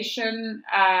pronunciation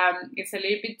is a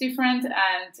little bit different,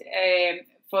 and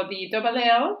for the double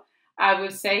L, I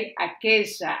will say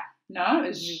aquella, no?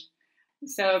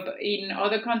 So in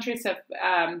other countries of,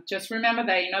 just remember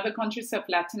that in other countries of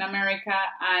Latin America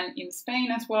and in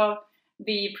Spain as well,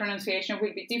 the pronunciation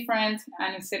will be different,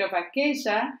 and instead of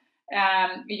aquella,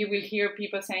 you will hear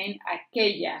people saying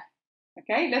aquella.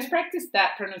 Okay, let's practice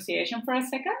that pronunciation for a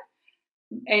second.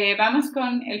 Vamos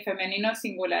con el femenino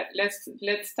singular.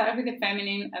 Let's start with the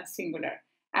feminine and singular.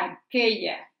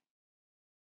 Aquella.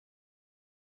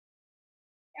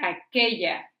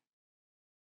 Aquella.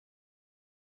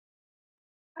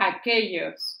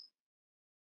 Aquellos.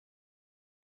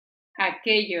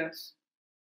 Aquellos.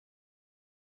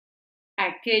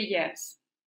 Aquellas.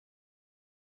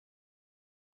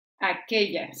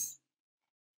 Aquellas.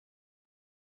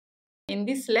 In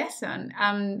this lesson,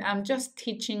 I'm just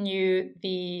teaching you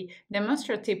the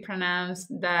demonstrative pronouns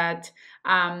that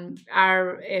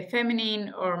are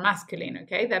feminine or masculine,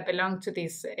 okay, that belong to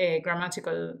these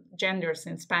grammatical genders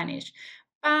in Spanish.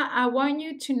 I want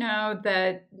you to know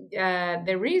that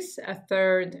there is a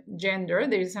third gender.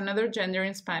 There is another gender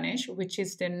in Spanish, which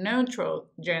is the neutral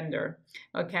gender.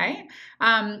 Okay.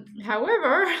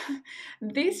 However,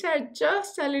 these are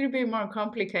just a little bit more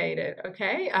complicated.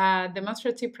 Okay.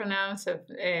 Demonstrative pronouns of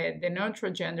the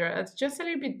neutral gender are just a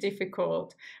little bit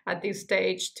difficult at this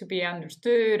stage to be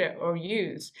understood or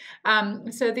used.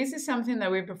 So this is something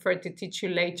that we prefer to teach you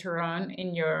later on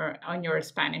in your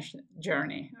Spanish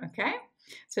journey. Okay.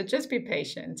 So just be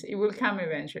patient. It will come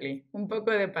eventually. Un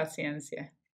poco de paciencia.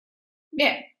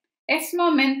 Bien, es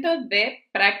momento de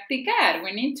practicar.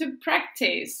 We need to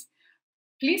practice.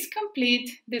 Please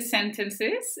complete the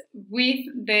sentences with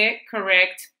the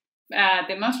correct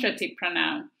demonstrative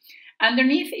pronoun.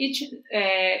 Underneath each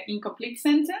incomplete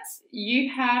sentence,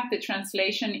 you have the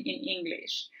translation in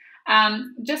English.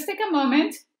 Just take a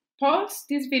moment, pause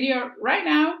this video right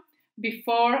now,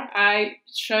 before I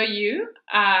show you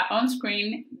on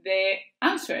screen the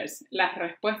answers, las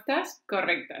respuestas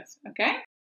correctas, okay?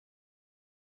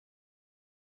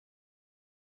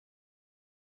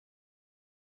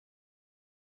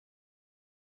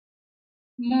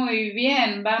 Muy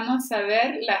bien, vamos a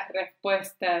ver las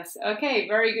respuestas. Okay,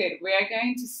 very good. We are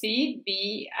going to see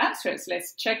the answers.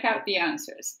 Let's check out the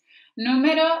answers.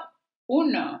 Número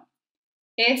 1.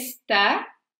 Esta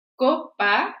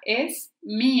copa es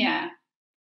mía.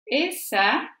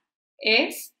 Esa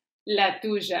es la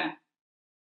tuya.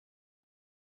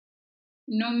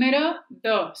 Número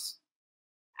 2.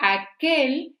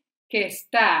 Aquel que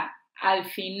está al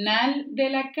final de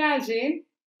la calle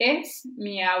es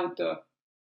mi auto.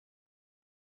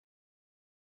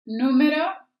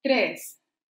 Número 3.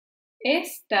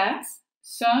 Estas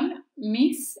son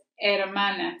mis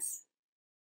hermanas.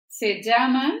 Se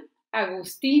llaman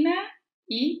Agustina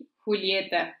y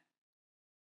Julieta.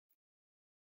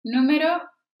 Número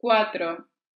 4.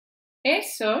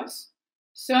 Esos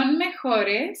son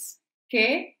mejores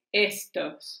que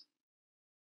estos.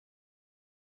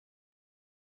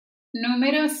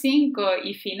 Número 5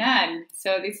 y final.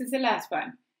 So this is the last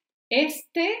one.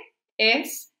 Este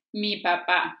es mi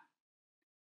papá.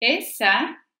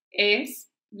 Esa es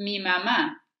mi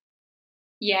mamá.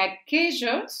 Y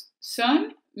aquellos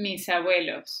son mis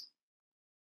abuelos.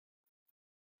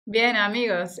 Bien,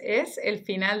 amigos, es el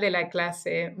final de la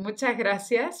clase. Muchas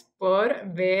gracias por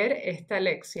ver esta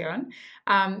lección.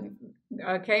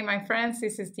 Okay, my friends,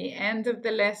 this is the end of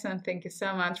the lesson. Thank you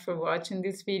so much for watching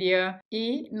this video.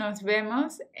 Y nos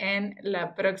vemos en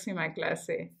la próxima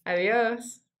clase.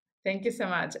 Adiós. Thank you so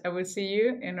much. I will see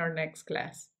you in our next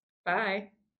class.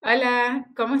 Bye. Hola,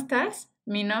 ¿cómo estás?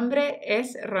 Mi nombre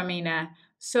es Romina.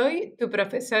 Soy tu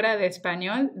profesora de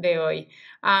español de hoy.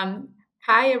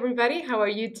 Hi, everybody. How are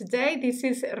you today? This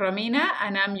is Romina,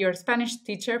 and I'm your Spanish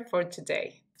teacher for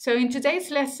today. So in today's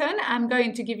lesson, I'm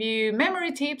going to give you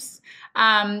memory tips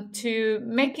to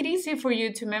make it easy for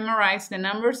you to memorize the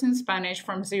numbers in Spanish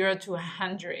from 0 to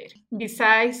 100.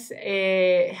 Besides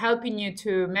helping you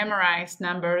to memorize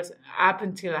numbers up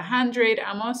until 100,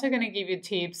 I'm also going to give you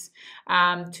tips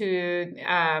on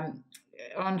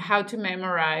how to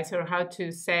memorize or how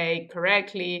to say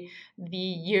correctly the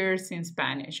years in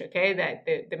Spanish, okay?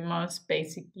 The most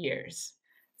basic years.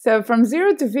 So from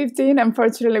 0 to 15,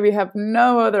 unfortunately, we have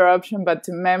no other option but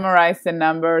to memorize the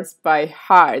numbers by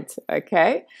heart,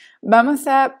 okay? Vamos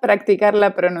a practicar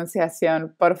la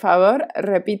pronunciación. Por favor,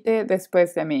 repite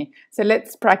después de mí. So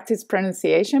let's practice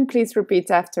pronunciation. Please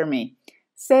repeat after me.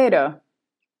 0,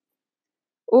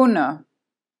 1,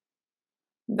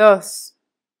 2,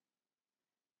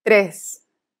 3,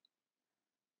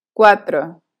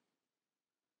 4,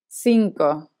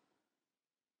 5,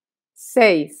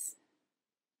 6,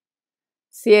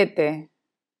 7,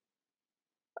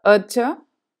 8,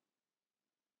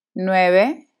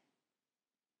 9,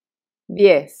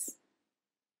 10,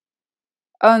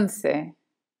 11,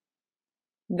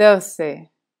 12,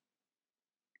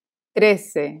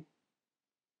 13,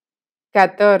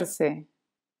 14,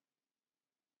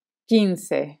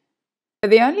 15.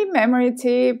 The only memory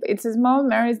tip, it's a small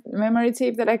memory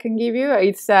tip that I can give you.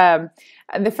 It's the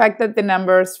fact that the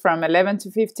numbers from 11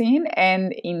 to 15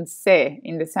 end in C,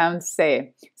 in the sound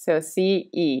C. So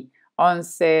C-E,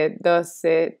 11, 12,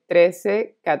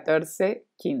 13, 14,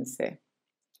 15.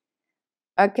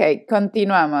 Okay,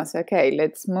 continuamos. Okay,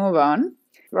 let's move on.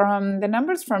 From the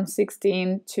numbers from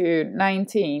 16 to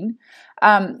 19,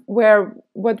 where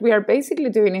what we are basically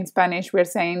doing in Spanish, we're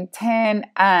saying 10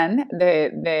 and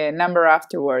the number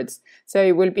afterwards. So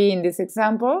it will be in this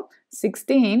example,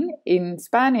 16 in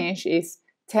Spanish is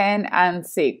 10 and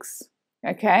 6,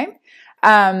 okay?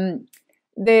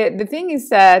 The thing is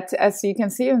that, as you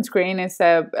can see on screen, is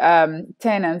 10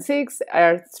 and 6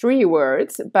 are 3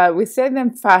 words, but we say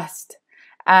them fast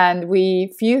and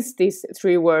we fuse these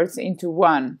 3 words into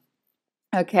one.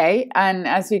 Okay, and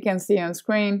as you can see on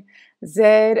screen,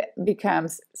 Z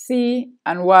becomes C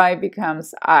and Y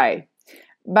becomes I.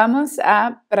 Vamos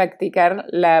a practicar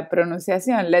la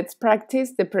pronunciación. Let's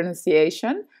practice the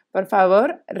pronunciation. Por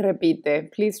favor,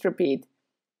 repite. Please repeat.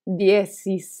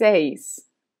 16.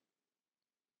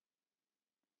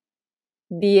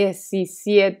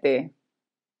 17.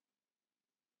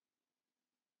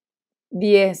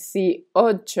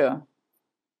 18.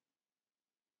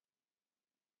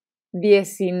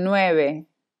 19.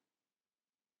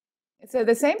 So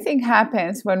the same thing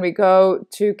happens when we go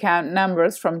to count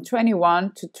numbers from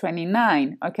 21 to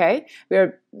 29, okay? We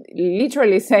are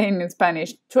literally saying in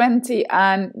Spanish 20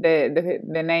 and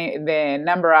the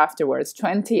number afterwards,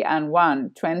 20 and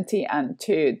 1, 20 and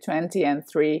 2, 20 and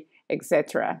 3,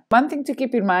 etc. One thing to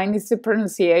keep in mind is the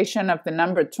pronunciation of the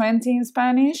number 20 in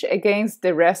Spanish against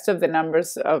the rest of the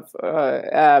numbers of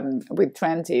with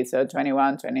 20, so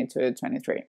 21, 22,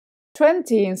 23.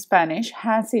 20 in Spanish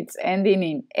has its ending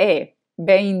in E,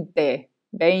 20,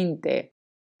 20.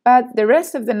 But the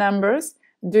rest of the numbers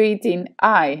do it in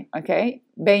I, okay?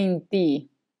 20,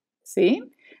 see?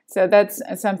 So that's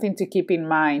something to keep in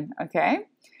mind, okay?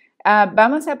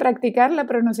 Vamos a practicar la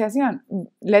pronunciación.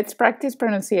 Let's practice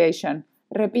pronunciation.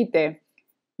 Repite.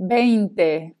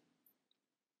 20,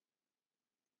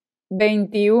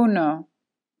 21,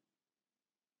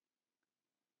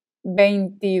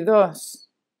 22,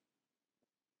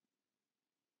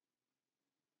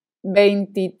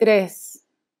 23,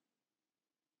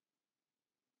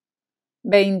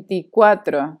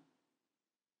 24,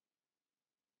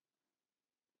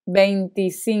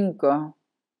 25,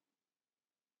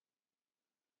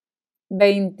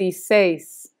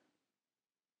 26,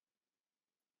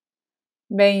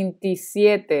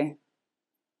 27,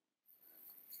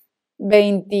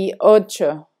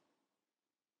 28,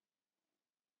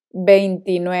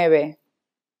 29.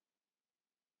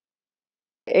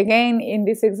 Again, in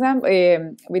this example,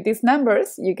 with these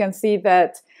numbers, you can see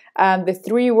that the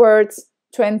 3 words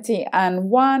 20 and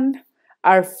 1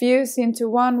 are fused into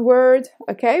one word,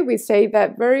 okay? We say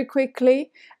that very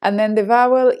quickly, and then the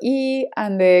vowel E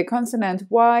and the consonant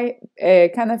Y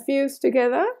kind of fuse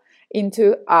together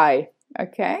into I,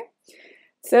 okay?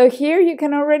 So here you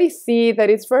can already see that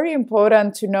it's very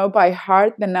important to know by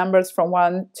heart the numbers from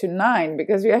 1 to 9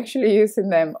 because we're actually using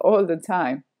them all the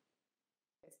time.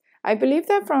 I believe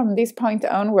that from this point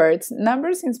onwards,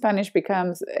 numbers in Spanish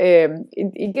becomes,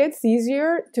 it gets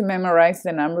easier to memorize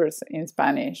the numbers in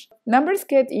Spanish. Numbers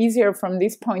get easier from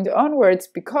this point onwards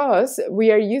because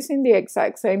we are using the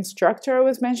exact same structure I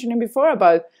was mentioning before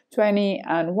about 20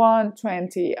 and 1,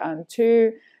 20 and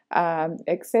 2,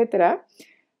 etc.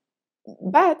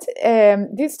 But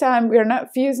this time we are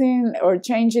not fusing or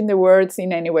changing the words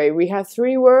in any way. We have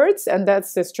 3 words and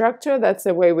that's the structure, that's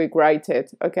the way we write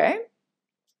it, okay?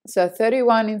 So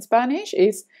 31 in Spanish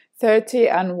is 30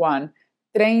 and 1,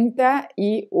 30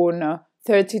 y 1.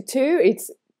 32,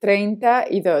 it's 30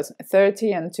 y 2,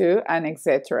 30 and 2, and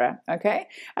etc. Okay?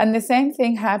 And the same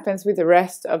thing happens with the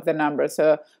rest of the numbers.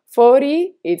 So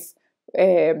 40, it's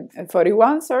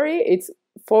 41, sorry, it's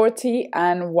 40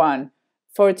 and 1.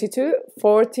 42,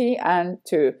 40 and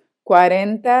 2.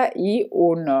 40 y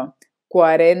 1,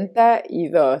 40 y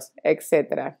 2,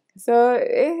 etc. So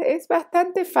es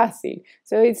bastante fácil.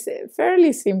 So it's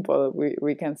fairly simple,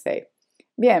 we can say.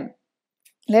 Bien,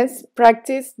 let's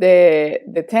practice the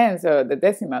tens or the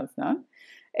decimals, ¿no?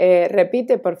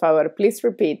 Repite, por favor. Please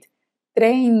repeat.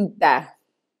 30,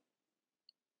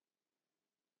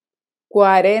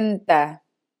 40,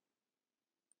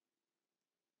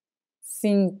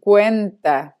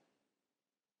 50,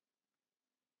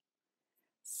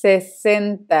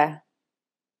 60,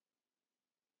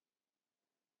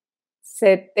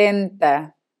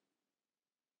 70,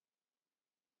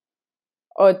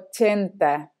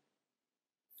 80,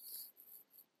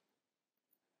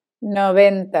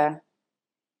 90.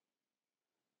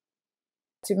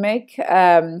 To make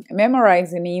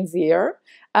memorizing easier,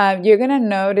 you're going to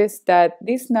notice that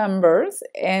these numbers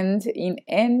end in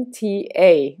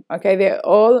NTA, okay? They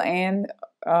all end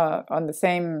on the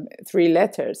same 3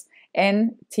 letters,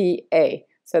 NTA.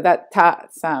 So that ta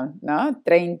sound, no?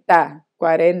 30,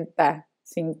 40,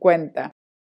 50.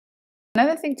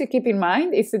 Another thing to keep in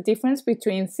mind is the difference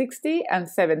between 60 and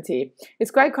 70.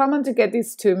 It's quite common to get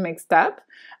these two mixed up.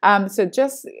 So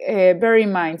just bear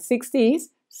in mind, 60 is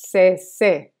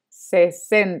 60,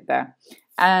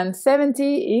 and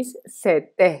 70 is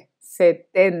 70.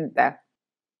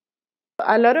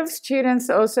 A lot of students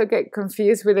also get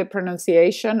confused with the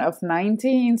pronunciation of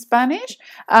 90 in Spanish.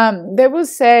 They will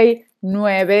say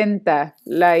nueventa,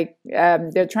 like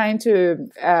they're trying to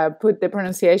put the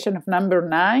pronunciation of number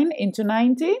 9 into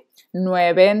 90,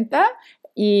 nueventa,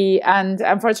 and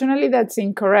unfortunately that's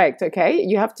incorrect, okay?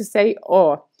 You have to say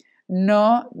o,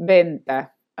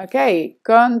 noventa. Okay,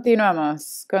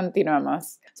 continuamos.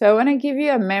 So I want to give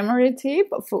you a memory tip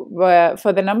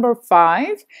for the number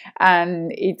 5,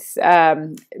 and it's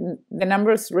the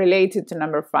numbers related to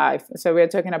number 5. So we're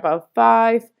talking about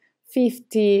 5,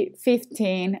 50,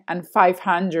 15, and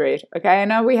 500. Okay, I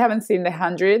know we haven't seen the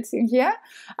hundreds in here,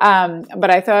 but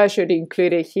I thought I should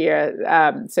include it here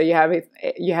so you have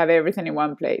everything in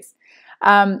one place.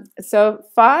 So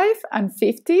 5 and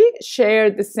 50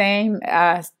 share the same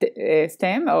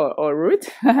stem or root,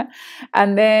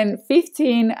 and then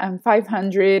 15 and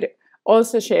 500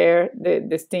 also share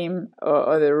the stem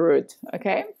or the root.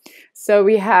 Okay, so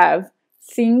we have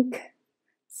cinco,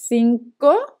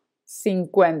 50.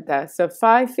 So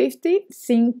 550,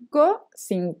 50.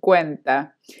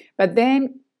 But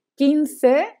then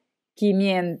 15,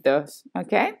 500.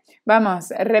 Okay,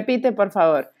 vamos, repite por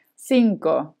favor. 5,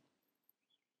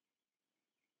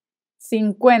 50,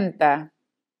 5,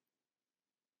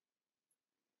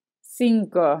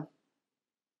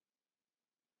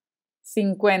 50,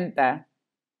 15,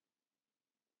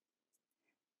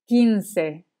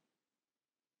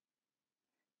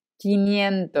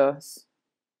 500,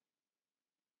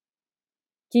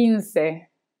 15,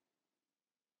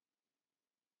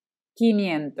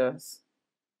 500.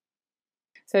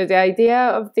 So the idea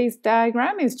of this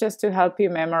diagram is just to help you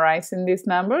memorizing these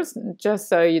numbers, just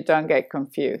so you don't get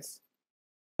confused.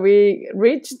 We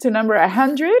reached to number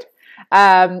 100.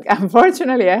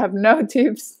 Unfortunately, I have no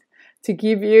tips to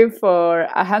give you for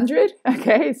 100.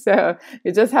 Okay, so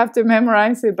you just have to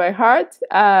memorize it by heart.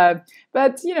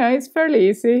 But you know, it's fairly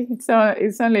easy. It's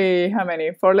only how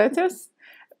many? 4 letters.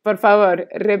 Por favor,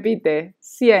 repite.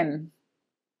 100.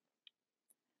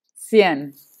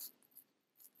 100.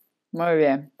 Muy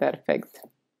bien, perfecto.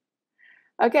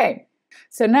 Okay,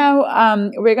 so now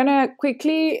we're gonna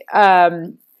quickly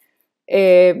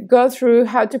go through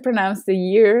how to pronounce the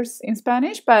years in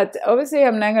Spanish, but obviously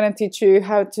I'm not going to teach you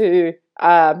how to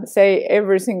say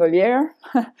every single year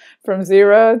from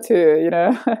 0 to, you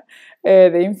know,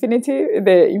 the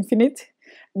infinite,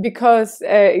 because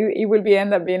it will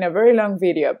end up being a very long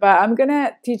video. But I'm going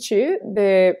to teach you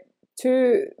the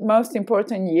 2 most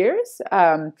important years,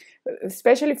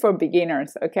 especially for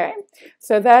beginners, okay?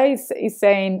 So that is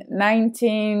saying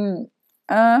 1910,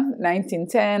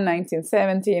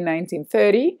 1970,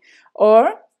 1930,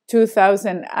 or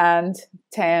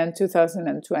 2010,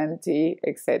 2020,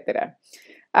 etc.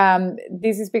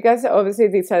 This is because obviously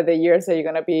these are the years that you're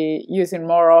going to be using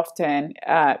more often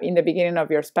in the beginning of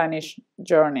your Spanish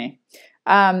journey.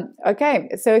 Okay,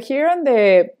 so here on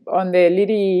the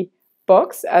little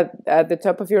box at the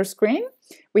top of your screen,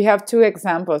 we have 2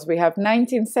 examples. We have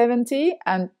 1970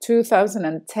 and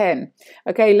 2010.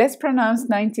 Okay, let's pronounce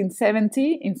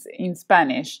 1970 in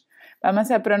Spanish.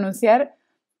 Vamos a pronunciar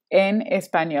en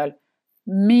español.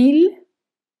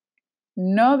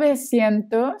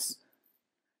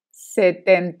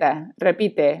 1970.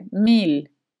 Repite. 1970.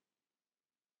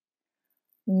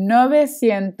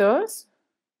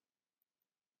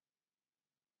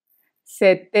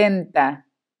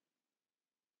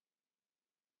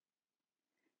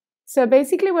 So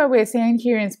basically what we're saying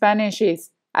here in Spanish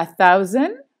is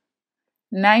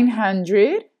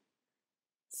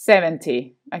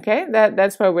 1970. Okay,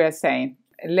 that's what we're saying.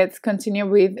 Let's continue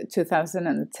with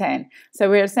 2010. So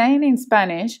we're saying in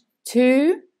Spanish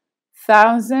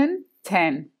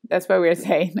 2010. That's what we're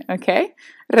saying, okay?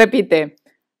 Repite.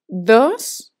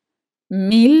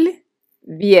 2010.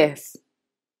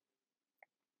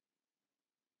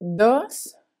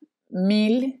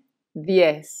 2010.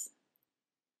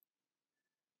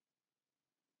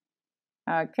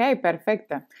 Okay,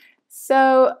 perfecto.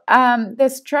 So the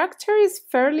structure is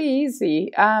fairly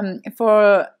easy.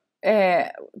 For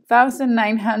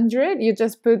 1900, you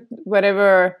just put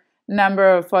whatever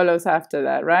number follows after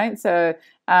that, right? So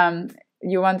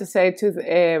you want to say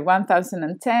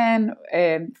 1010,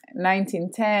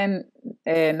 1910,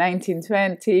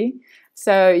 1920.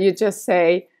 So you just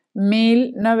say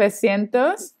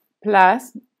 1900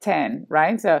 plus 10,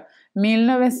 right? So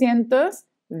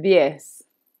 1910.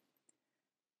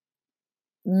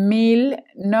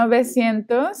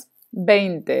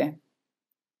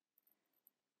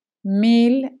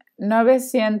 1920,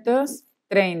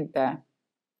 1930,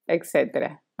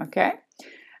 etc. Okay,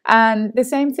 and the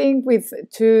same thing with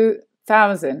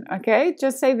 2000. Okay,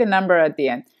 just say the number at the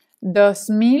end.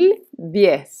 2020,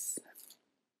 2010,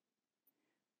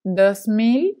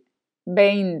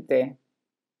 2020,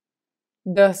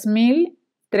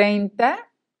 2030,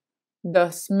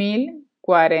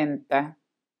 2040.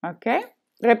 ¿Ok?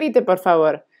 Repite, por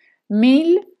favor.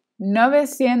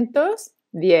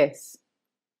 1910.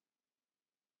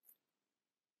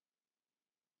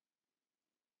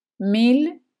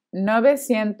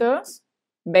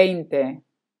 1920.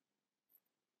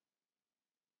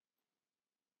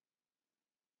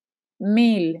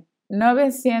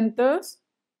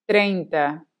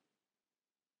 1930.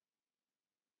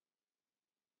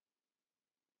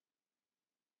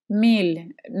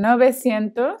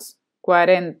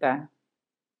 1940.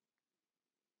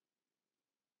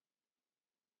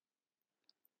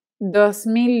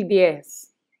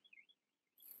 2010.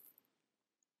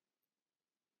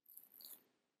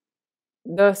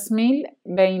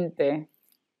 2020.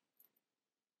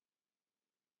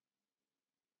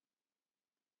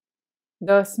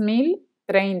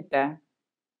 2030.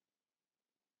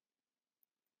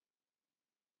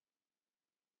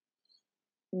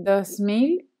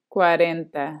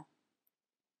 2040.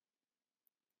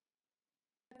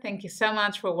 Thank you so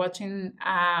much for watching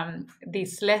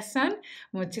this lesson.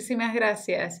 Muchísimas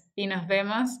gracias y nos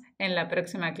vemos en la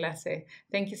próxima clase.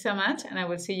 Thank you so much and I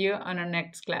will see you on our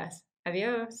next class.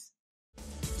 Adiós.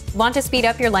 Want to speed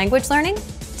up your language learning?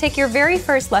 Take your very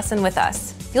first lesson with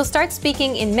us. You'll start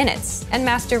speaking in minutes and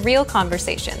master real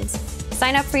conversations.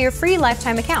 Sign up for your free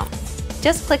lifetime account.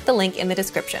 Just click the link in the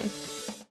description.